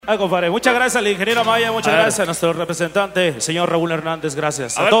Ay, compadre, muchas gracias al ingeniero Maya, muchas gracias a nuestro representante, el señor Raúl Hernández,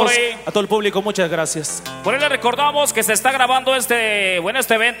 gracias. A todos, a todo el público, muchas gracias. Por ahí le recordamos que se está grabando este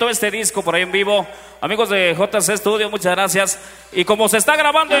evento, este disco por ahí en vivo. Amigos de JC Studio, muchas gracias. Y como se está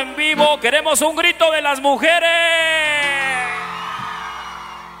grabando en vivo, queremos un grito de las mujeres.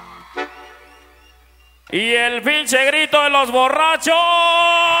 Y el pinche grito de los borrachos.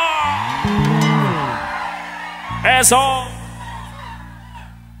 Eso.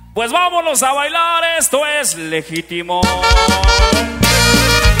 Pues vámonos a bailar, esto es legítimo.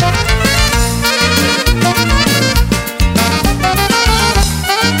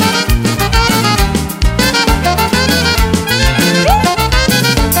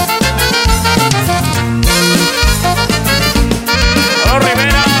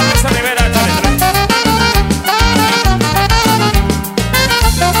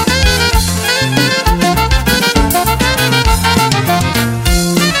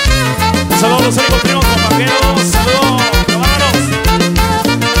 Saludos, amigos, primos, compañeros. Saludos, hermanos.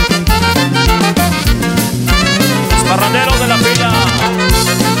 Los parranderos de la fila.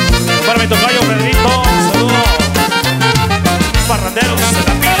 Para mi tocayo Pedrito. Saludos. Parranderos de la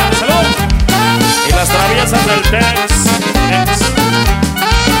fila. Saludos. Y las traviesas del Tex.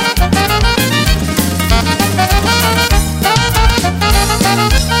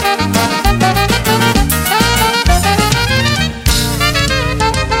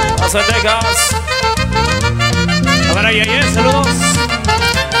 Texas. A ver, ahí, saludos.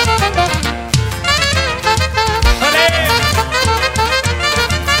 ¡Dale!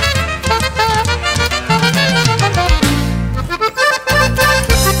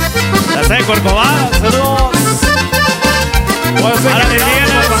 La sé, Corcovado, saludos. Ahora le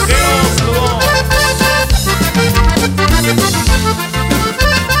viene el banquero, saludos.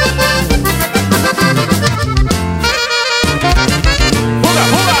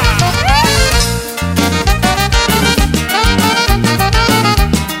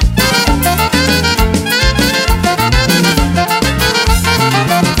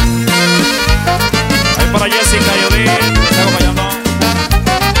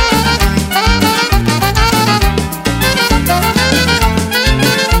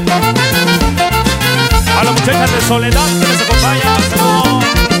 De Soledad que les acompaña, saludos.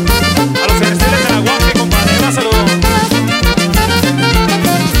 A los celestiales del aguaje, compadre, un saludo.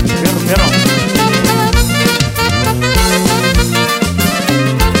 Fierro, fierro.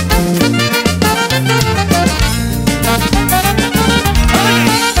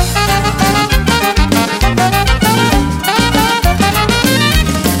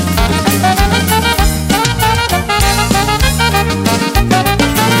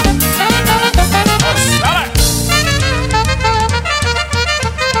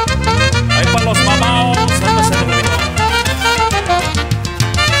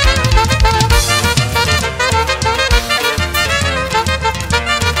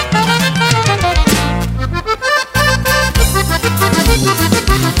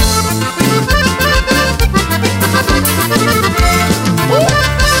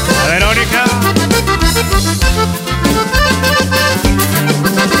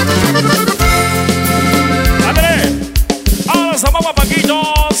 ¡Vamos,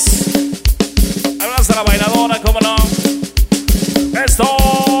 Paquito!